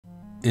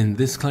In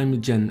this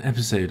ClimateGenn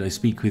episode, I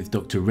speak with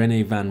Dr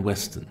René van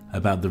Westen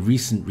about the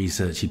recent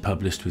research he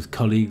published with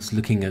colleagues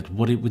looking at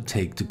what it would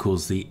take to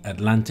cause the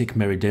Atlantic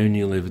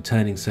Meridonial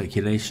Overturning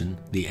Circulation,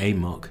 the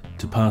AMOC,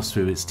 to pass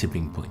through its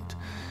tipping point.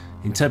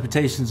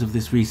 Interpretations of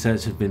this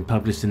research have been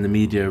published in the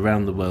media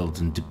around the world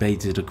and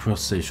debated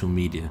across social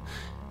media.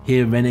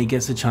 Here, René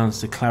gets a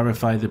chance to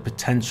clarify the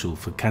potential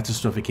for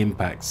catastrophic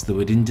impacts that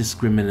would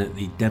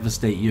indiscriminately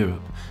devastate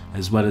Europe,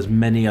 as well as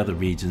many other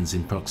regions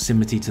in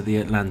proximity to the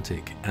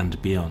Atlantic and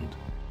beyond.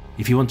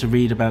 If you want to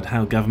read about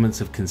how governments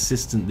have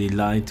consistently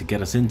lied to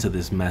get us into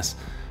this mess,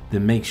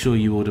 then make sure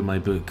you order my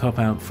book Cop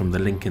Out from the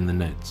link in the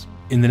notes.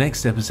 In the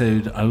next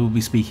episode, I will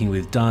be speaking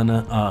with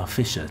Dana R.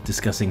 Fisher,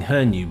 discussing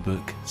her new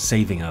book,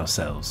 Saving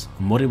Ourselves,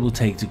 and what it will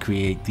take to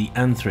create the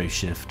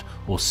Antroshift,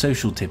 or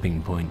social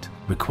tipping point,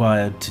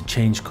 required to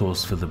change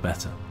course for the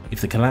better.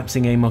 If the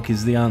collapsing AMOC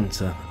is the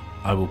answer,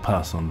 I will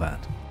pass on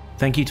that.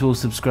 Thank you to all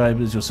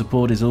subscribers, your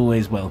support is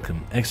always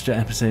welcome. Extra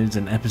episodes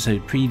and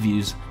episode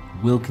previews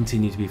will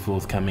continue to be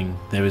forthcoming.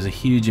 There is a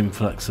huge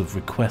influx of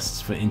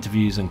requests for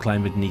interviews and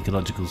climate and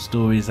ecological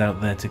stories out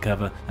there to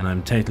cover, and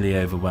I'm totally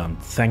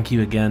overwhelmed. Thank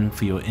you again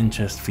for your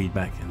interest,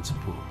 feedback and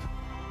support.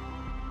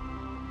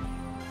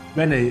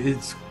 René,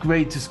 it's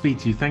great to speak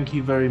to you. Thank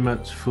you very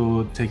much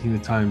for taking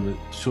the time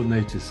at short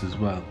notice as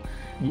well.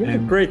 Yeah,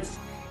 great.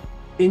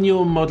 In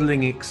your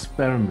modelling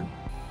experiment,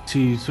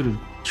 to sort of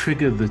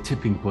trigger the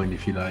tipping point,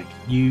 if you like,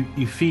 you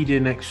feed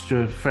in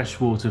extra fresh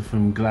water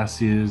from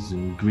glaciers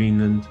and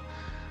Greenland.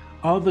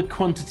 Are the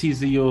quantities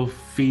that you're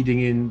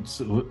feeding in,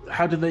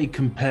 how do they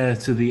compare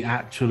to the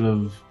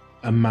actual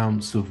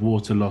amounts of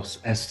water loss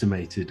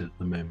estimated at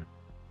the moment?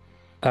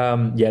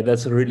 Yeah,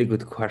 that's a really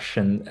good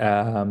question.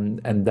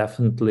 And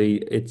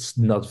definitely it's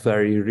not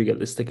very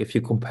realistic if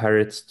you compare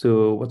it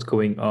to what's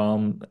going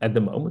on at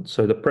the moment.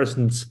 So the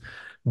present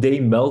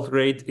day melt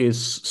rate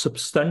is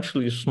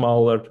substantially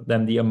smaller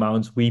than the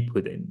amounts we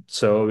put in.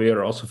 So we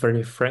are also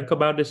very frank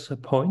about this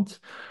point.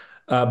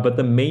 But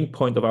the main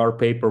point of our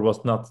paper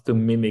was not to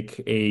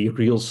mimic a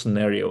real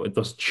scenario. It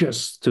was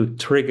just to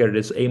trigger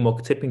this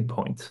AMOC tipping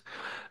point.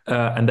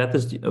 And that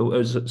is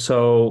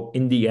so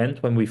in the end,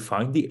 when we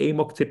find the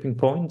AMOC tipping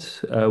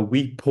point,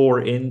 we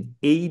pour in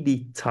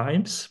 80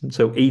 times,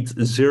 so 80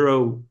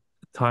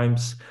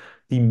 times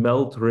the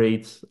melt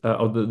rate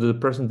of the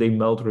present day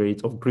melt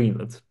rate of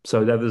Greenland.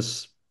 So that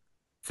is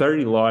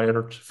very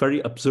large, very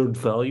absurd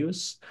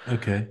values.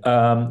 Okay.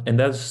 And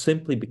that's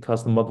simply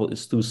because the model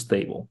is too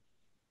stable.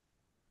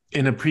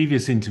 In a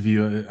previous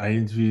interview, I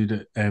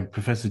interviewed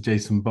Professor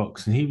Jason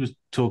Box, and he was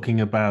talking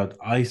about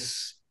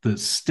ice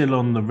that's still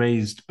on the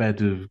raised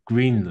bed of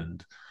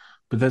Greenland,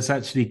 but that's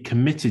actually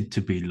committed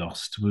to be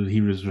lost. Well,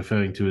 he was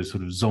referring to as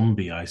sort of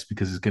zombie ice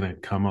because it's going to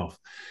come off.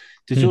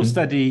 Did your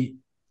study,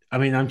 I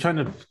mean, I'm trying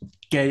to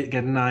get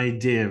an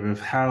idea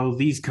of how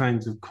these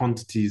kinds of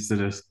quantities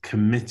that are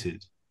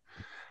committed,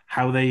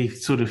 how they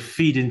sort of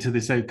feed into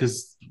this,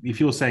 because if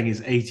you're saying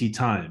it's 80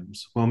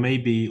 times, well,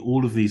 maybe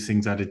all of these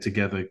things added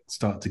together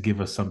start to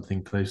give us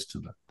something close to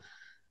that.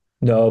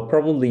 No,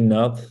 probably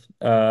not.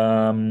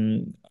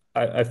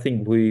 I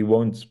think we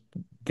won't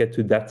get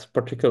to that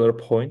particular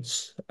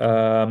point.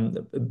 But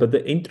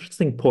the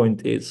interesting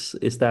point is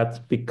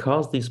that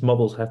because these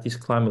models have these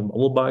climate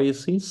model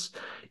biases,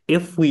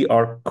 if we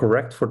are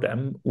correct for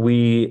them,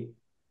 we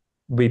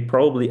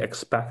probably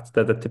expect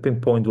that the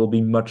tipping point will be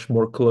much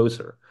more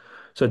closer.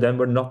 So then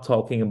we're not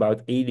talking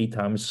about 80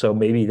 times, so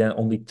maybe then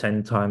only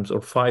 10 times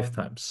or 5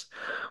 times.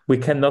 We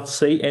cannot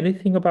say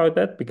anything about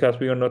that because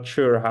we are not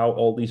sure how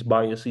all these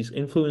biases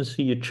influence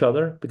each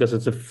other, because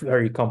it's a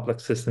very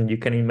complex system. You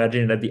can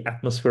imagine that the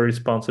atmosphere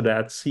responds to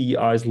that, sea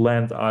ice,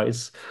 land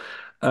ice.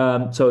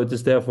 So it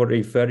is therefore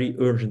a very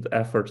urgent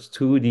effort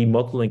to the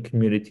modeling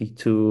community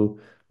to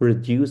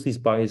reduce these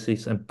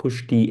biases and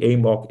push the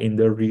AMOC in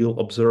the real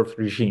observed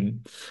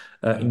regime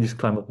in these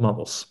climate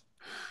models.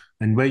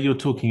 And where you're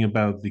talking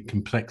about the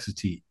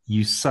complexity,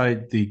 you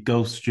cite the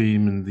Gulf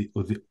Stream and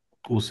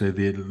also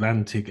the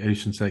Atlantic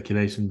Ocean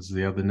circulations,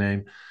 the other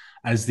name,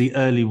 as the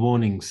early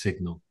warning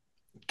signal.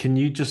 Can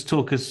you just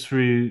talk us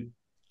through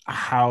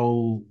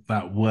how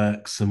that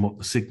works and what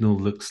the signal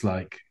looks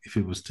like if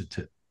it was to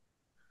tip?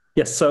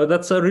 Yes, so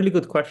that's a really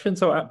good question.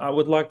 So I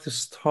would like to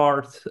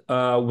start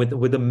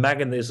with the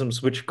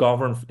mechanisms which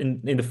govern,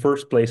 in the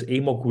first place,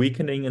 AMOC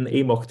weakening and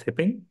AMOC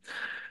tipping.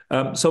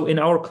 So in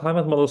our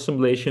climate model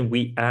simulation,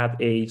 we add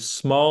a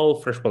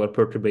small freshwater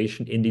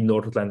perturbation in the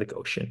North Atlantic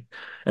Ocean.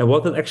 And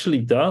what it actually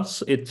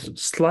does, it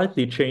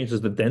slightly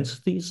changes the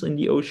densities in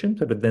the ocean,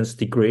 so the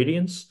density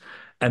gradients,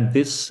 and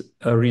this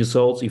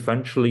results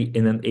eventually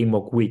in an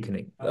AMOC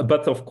weakening.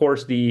 But of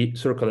course, the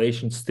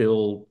circulation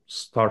still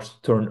starts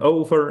to turn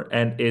over,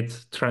 and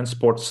it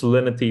transports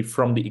salinity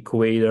from the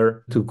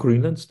equator to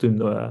Greenland, to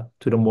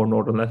the more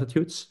northern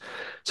latitudes.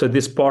 So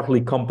this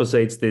partly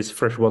compensates this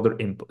freshwater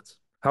input.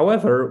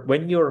 However,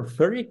 when you're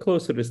very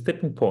close to this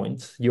tipping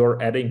point,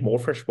 you're adding more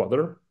fresh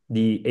water.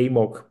 The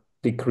AMOC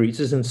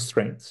decreases in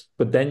strength,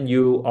 but then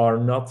you are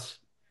not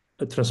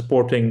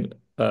transporting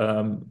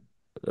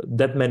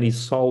that many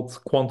salt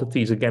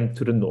quantities again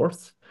to the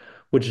north,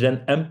 which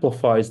then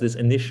amplifies this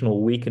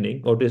initial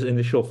weakening or this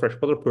initial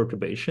freshwater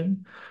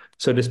perturbation.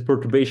 So this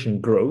perturbation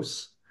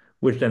grows,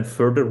 which then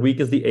further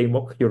weakens the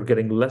AMOC. You're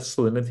getting less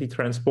salinity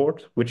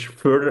transport, which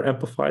further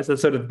amplifies that.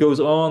 So that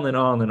goes on and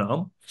on and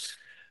on.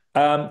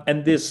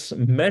 And this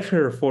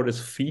measure for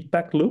this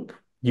feedback loop,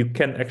 you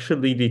can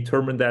actually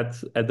determine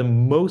that at the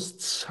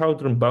most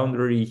southern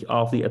boundary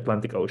of the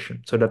Atlantic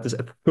Ocean. So that is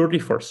at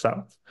 34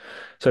 South.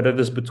 So that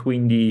is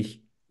between the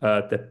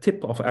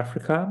tip of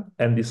Africa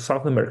and the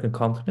South American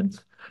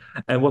continent.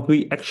 And what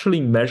we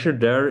actually measure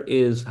there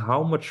is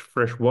how much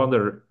fresh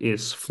water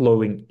is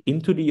flowing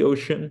into the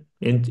ocean,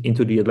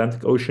 into the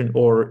Atlantic Ocean,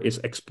 or is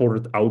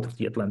exported out of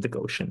the Atlantic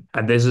Ocean.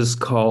 And this is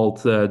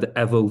called the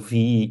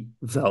FOV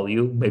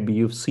value. Maybe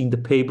you've seen the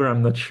paper,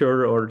 I'm not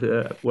sure, or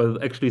well,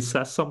 it actually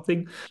says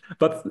something.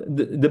 But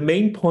the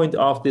main point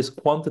of this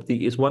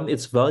quantity is when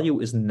its value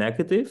is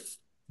negative,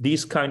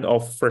 these kind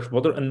of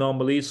freshwater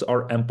anomalies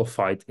are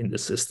amplified in the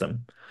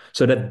system.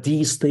 So that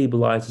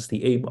destabilizes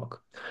the AMOC.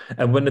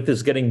 And when it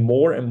is getting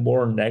more and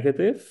more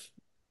negative,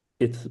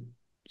 it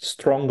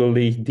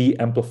strongly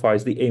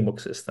de-amplifies the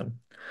AMOC system.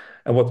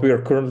 And what we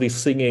are currently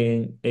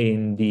seeing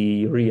in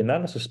the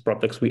reanalysis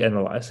products we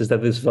analyze is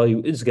that this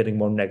value is getting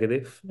more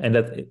negative, and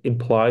that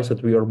implies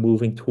that we are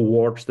moving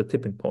towards the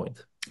tipping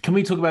point. Can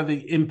we talk about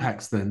the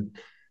impacts then?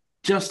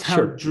 Just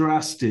how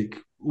drastic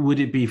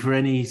would it be for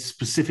any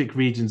specific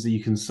regions that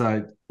you can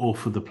cite, or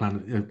for the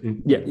planet?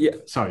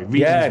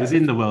 Regions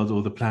within the world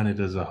or the planet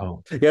as a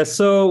whole. Yeah,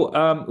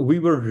 so we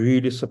were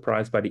really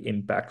surprised by the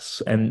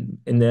impacts, and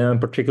in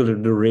particular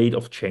the rate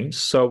of change.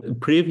 So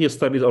previous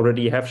studies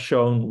already have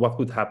shown what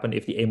would happen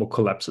if the AMOC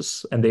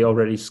collapses, and they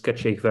already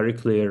sketch a very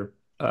clear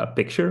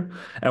picture,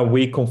 and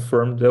we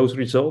confirmed those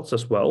results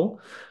as well.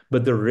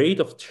 But the rate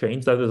of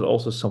change, that is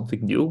also something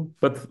new.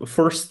 But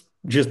first,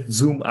 just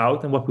zoom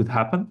out and what would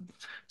happen.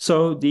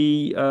 So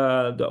the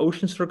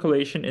ocean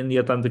circulation in the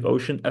Atlantic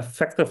Ocean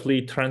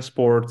effectively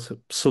transports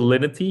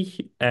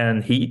salinity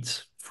and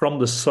heat from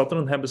the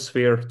southern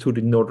hemisphere to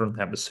the northern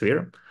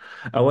hemisphere.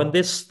 And when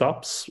this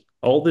stops,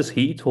 all this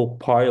heat will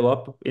pile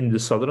up in the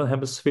southern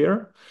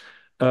hemisphere,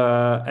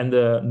 and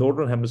the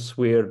northern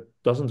hemisphere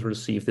doesn't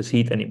receive this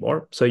heat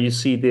anymore. So you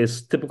see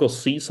this typical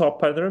seesaw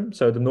pattern.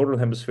 So the northern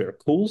hemisphere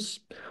cools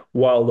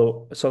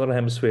while the southern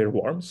hemisphere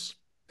warms.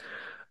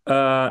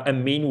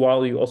 And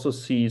meanwhile, you also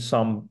see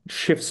some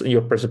shifts in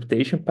your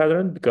precipitation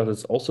pattern because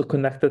it's also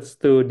connected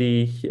to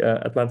the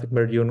Atlantic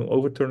Meridional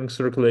overturning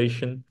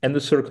circulation. And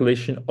the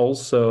circulation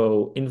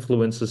also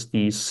influences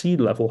the sea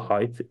level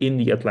height in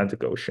the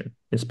Atlantic Ocean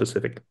in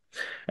specific.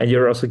 And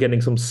you're also getting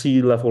some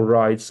sea level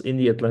rise in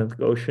the Atlantic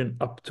Ocean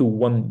up to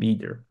 1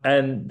 meter.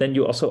 And then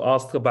you also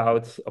asked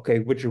about, okay,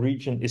 which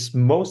region is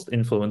most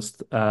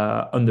influenced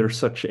under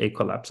such a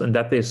collapse? And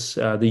that is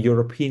the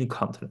European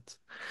continent.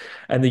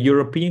 And the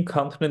European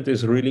continent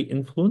is really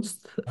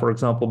influenced, for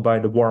example, by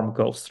the warm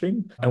Gulf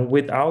Stream. And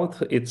without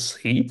its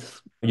heat,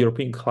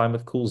 European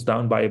climate cools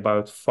down by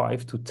about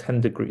 5 to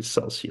 10 degrees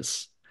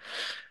Celsius.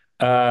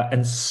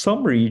 And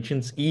some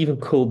regions even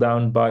cool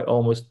down by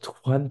almost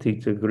 20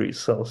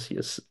 degrees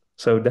Celsius.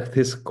 So that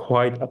is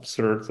quite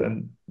absurd.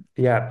 And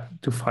yeah,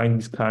 to find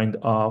these kind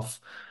of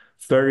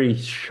very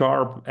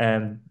sharp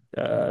and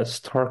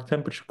stark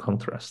temperature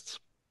contrasts.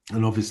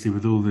 And obviously,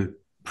 with all the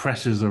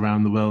pressures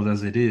around the world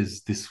as it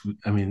is,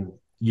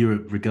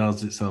 Europe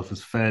regards itself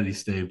as fairly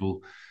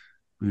stable.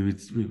 We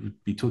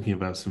would be talking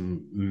about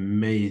some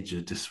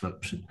major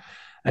disruption.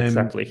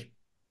 Exactly.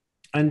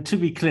 And to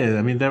be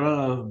clear, there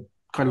are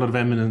quite a lot of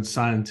eminent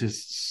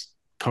scientists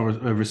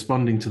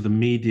responding to the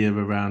media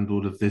around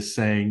all of this,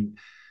 saying,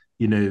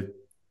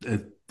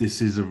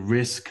 this is a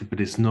risk, but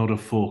it's not a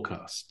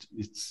forecast.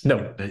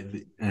 No.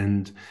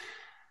 And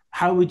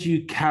how would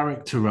you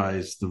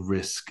characterize the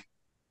risk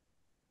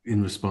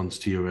in response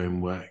to your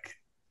own work?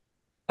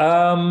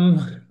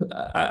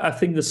 I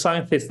think the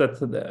scientists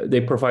that they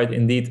provide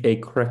indeed a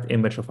correct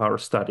image of our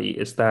study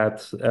is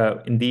that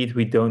indeed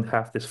we don't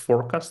have this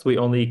forecast. We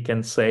only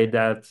can say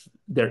that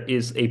there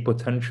is a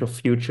potential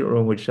future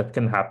in which that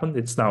can happen.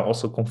 It's now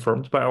also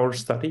confirmed by our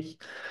study.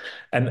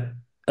 And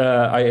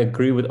I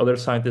agree with other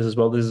scientists as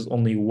well. This is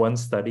only one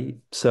study.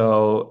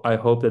 So I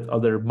hope that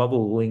other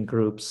modeling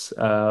groups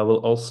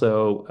will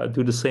also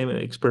do the same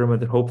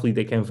experiment, and hopefully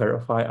they can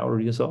verify our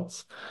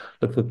results.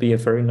 That would be a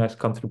very nice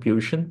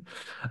contribution.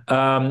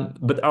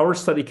 But our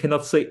study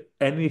cannot say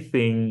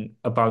anything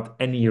about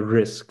any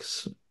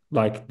risks.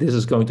 Like this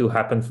is going to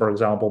happen, for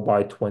example,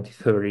 by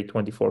 2030,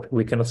 2040.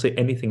 We cannot say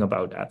anything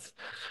about that.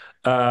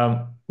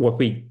 What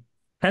we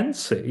can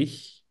say,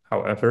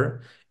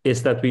 however,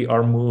 is that we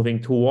are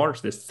moving towards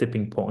this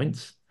tipping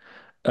point,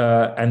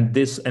 and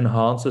this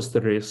enhances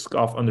the risk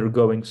of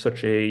undergoing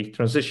such a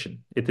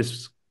transition. It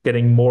is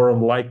getting more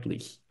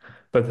likely,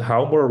 but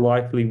how more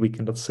likely, we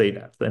cannot say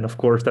that. And of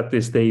course, that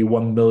is the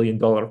 $1 million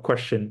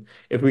question.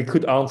 If we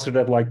could answer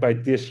that like by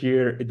this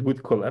year, it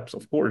would collapse.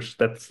 Of course,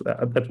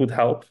 that would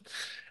help.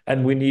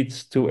 And we need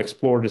to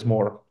explore this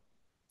more.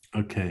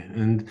 Okay.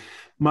 And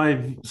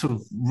my sort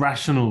of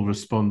rational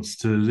response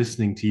to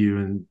listening to you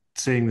and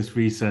seeing this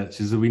research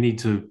is that we need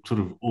to sort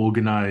of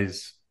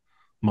organize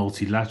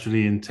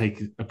multilaterally and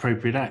take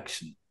appropriate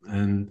action.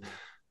 And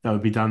that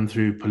would be done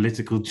through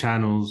political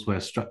channels where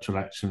structural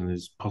action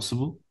is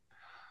possible.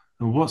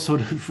 And what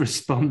sort of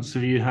response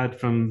have you had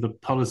from the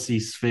policy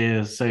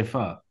sphere so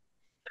far?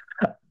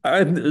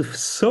 And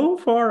so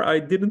far, I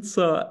didn't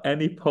saw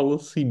any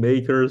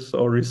policymakers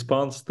or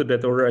response to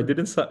that, or I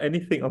didn't saw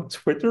anything on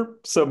Twitter.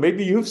 So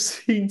maybe you've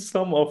seen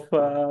some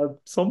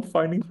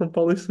findings from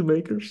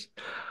policymakers.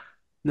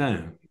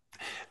 No,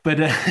 but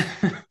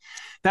that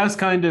was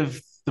kind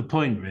of the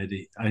point,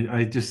 really.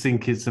 I just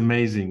think it's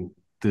amazing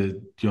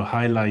that you're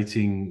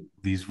highlighting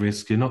these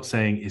risks. You're not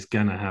saying it's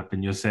going to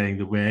happen. You're saying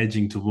that we're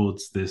edging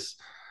towards this.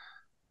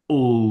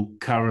 All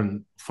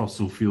current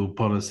fossil fuel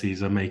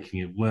policies are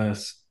making it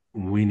worse.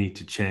 We need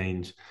to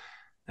change.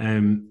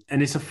 And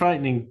it's a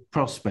frightening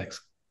prospect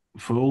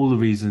for all the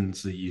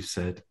reasons that you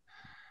said.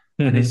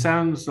 And it Hmm.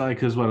 sounds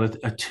like as well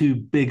a too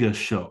big a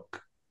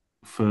shock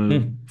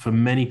for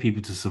many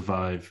people to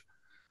survive.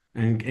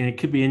 And it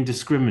could be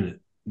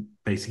indiscriminate.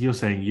 Basically, you're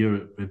saying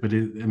Europe, but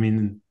I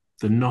mean,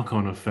 the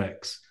knock-on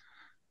effects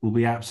will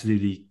be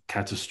absolutely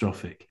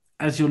catastrophic.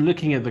 As you're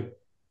looking at the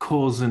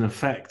cause and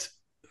effect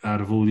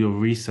out of all your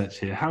research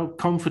here, how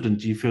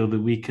confident do you feel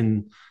that we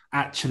can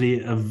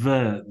actually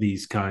avert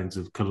these kinds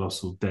of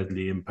colossal,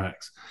 deadly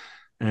impacts,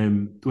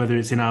 whether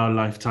it's in our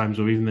lifetimes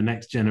or even the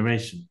next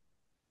generation?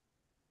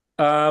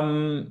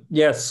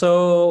 Yeah,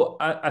 so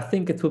I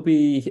think it will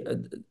be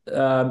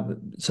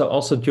so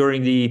also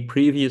during the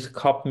previous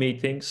COP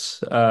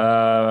meetings,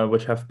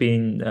 which have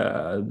been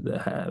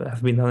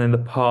done in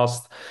the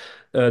past.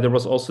 There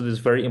was also this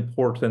very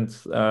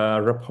important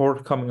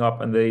report coming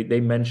up, and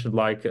they mentioned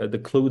like the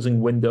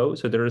closing window.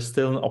 So there is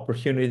still an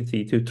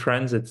opportunity to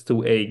transit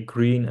to a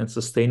green and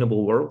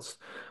sustainable world,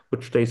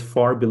 which stays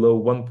far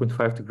below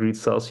 1.5 degrees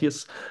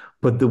Celsius.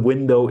 But the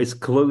window is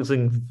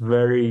closing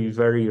very,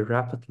 very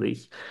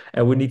rapidly,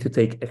 and we need to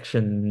take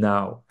action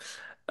now.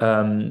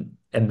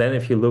 And then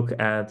if you look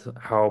at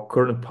how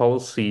current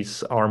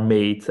policies are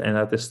made and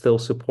that is still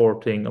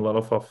supporting a lot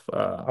of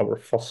our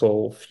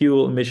fossil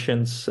fuel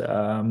emissions,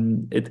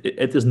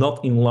 it is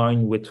not in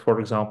line with, for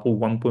example,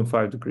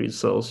 1.5 degrees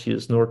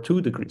Celsius nor 2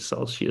 degrees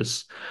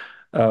Celsius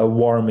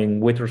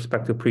warming with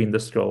respect to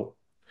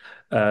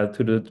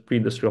to the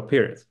pre-industrial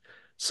period.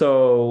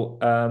 So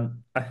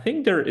I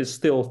think there is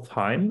still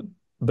time,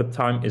 but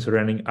time is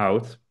running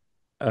out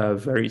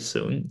very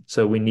soon.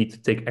 So we need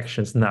to take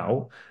actions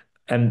now.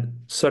 And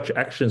such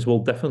actions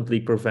will definitely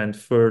prevent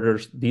further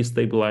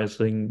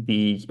destabilizing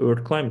the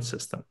Earth climate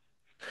system.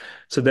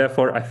 So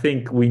therefore, I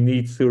think we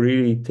need to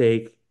really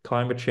take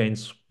climate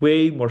change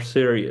way more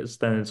serious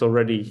than it's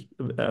already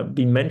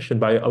been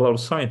mentioned by a lot of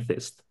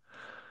scientists.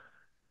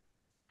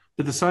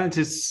 But the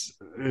scientists,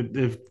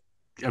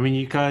 I mean,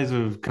 you guys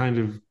have kind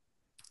of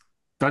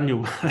done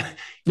your.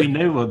 We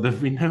know what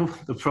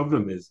the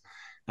problem is,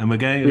 and we're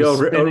going We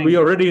spinning.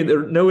 already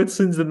know it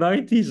since the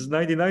 90s,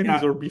 1990s,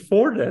 Yeah, or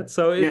before that.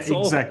 So yeah, it's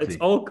exactly.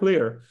 all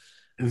clear.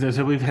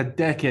 So we've had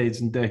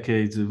decades and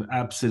decades of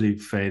absolute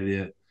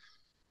failure.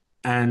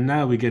 And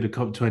now we go to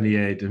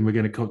COP28 and we're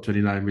going to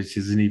COP29, which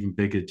is an even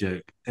bigger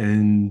joke.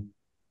 And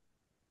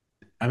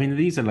I mean,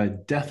 these are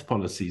like death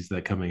policies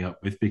they're coming up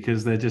with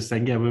because they're just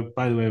saying, yeah,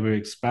 by the way, we're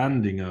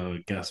expanding our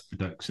gas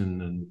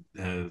production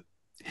and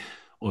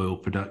oil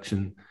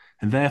production.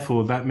 And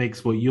therefore, that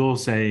makes what you're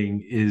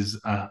saying is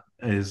a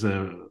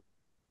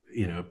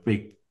a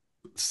big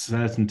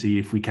certainty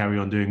if we carry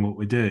on doing what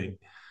we're doing,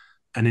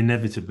 an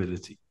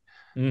inevitability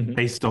Mhm.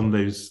 based on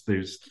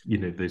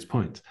those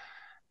points.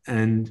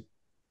 And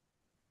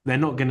they're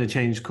not going to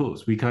change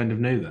course. We kind of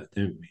know that,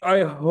 don't we?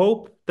 I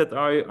hope that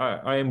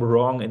I am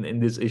wrong in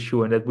this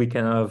issue and that we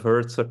can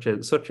avert such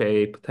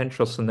a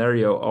potential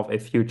scenario of a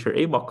future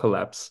AMOC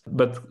collapse.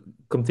 But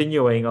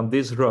continuing on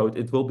this road,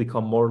 it will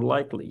become more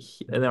likely.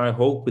 And I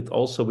hope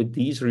with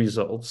these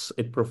results,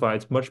 it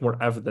provides much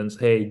more evidence.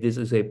 Hey, this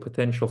is a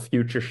potential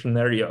future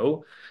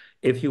scenario.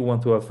 If you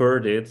want to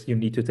avert it, you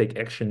need to take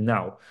action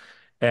now.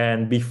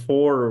 And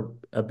before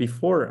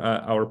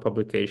our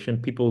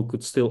publication, people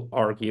could still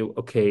argue,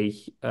 okay,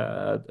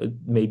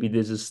 maybe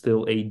this is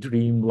still a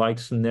dream-like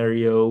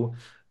scenario.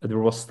 There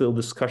was still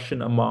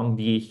discussion among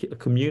the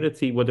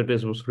community whether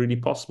this was really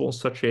possible in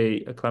such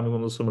a climate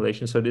model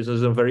simulation. So this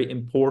is a very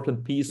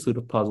important piece to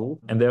the puzzle,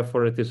 and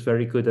therefore it is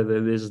very good that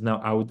it is now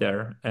out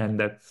there and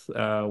that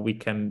we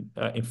can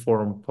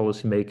inform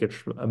policymakers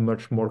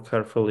much more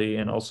carefully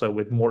and also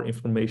with more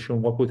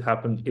information what would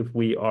happen if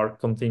we are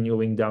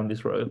continuing down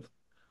this road.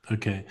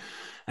 Okay.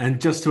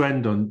 And just to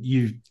end on,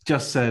 you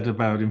just said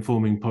about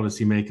informing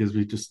policymakers,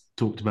 we just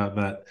talked about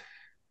that,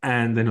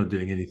 and they're not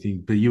doing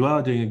anything, but you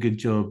are doing a good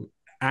job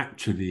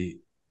actually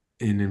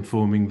in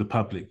informing the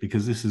public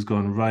because this has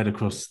gone right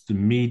across the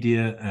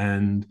media.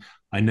 And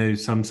I know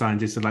some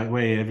scientists are like,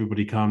 wait,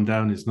 everybody calm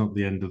down. It's not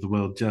the end of the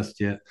world just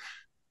yet.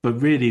 But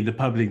really, the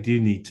public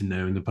do need to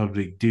know and the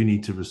public do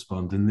need to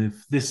respond. And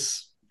if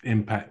this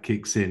impact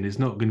kicks in, it's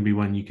not going to be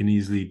one you can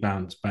easily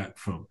bounce back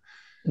from.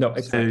 No, So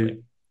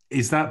exactly.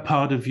 is that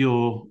part of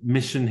your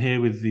mission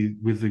here with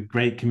the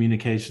great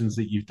communications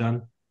that you've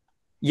done?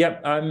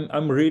 Yeah,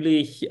 I'm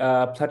really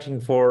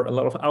pledging for a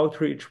lot of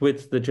outreach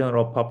with the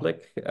general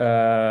public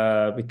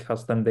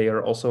because then they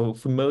are also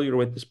familiar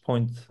with this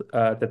point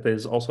that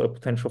there's also a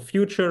potential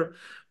future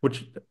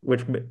which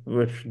which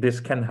this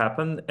can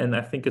happen, and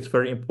I think it's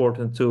very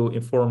important to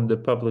inform the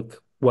public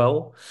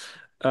well.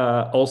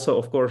 Also,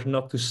 of course,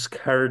 not to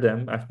scare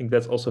them. I think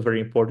that's also very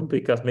important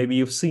because maybe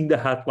you've seen the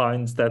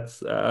headlines that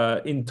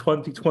in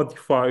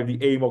 2025 the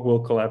AMOC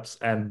will collapse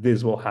and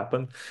this will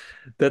happen.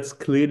 That's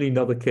clearly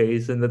not the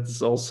case, and that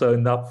is also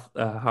not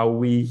how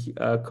we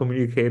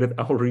communicated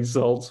our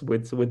results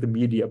with the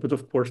media. But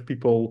of course,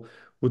 people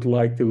would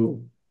like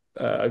to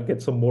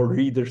get some more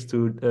readers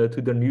to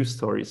the news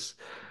stories.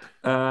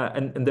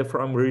 And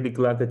therefore, I'm really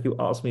glad that you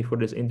asked me for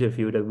this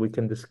interview, that we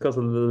can discuss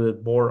a little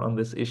bit more on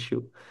this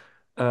issue.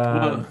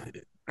 Well, Um,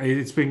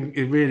 it's been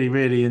really,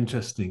 really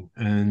interesting,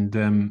 and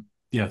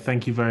yeah,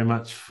 thank you very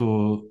much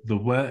for the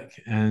work.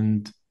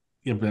 And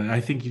yeah, but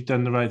I think you've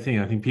done the right thing.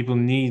 I think people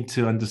need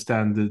to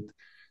understand that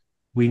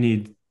we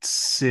need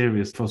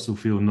serious fossil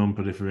fuel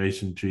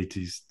non-proliferation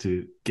treaties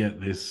to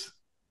get this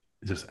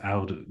just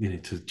out,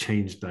 to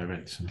change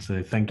direction.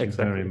 So thank you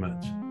very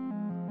exactly. much.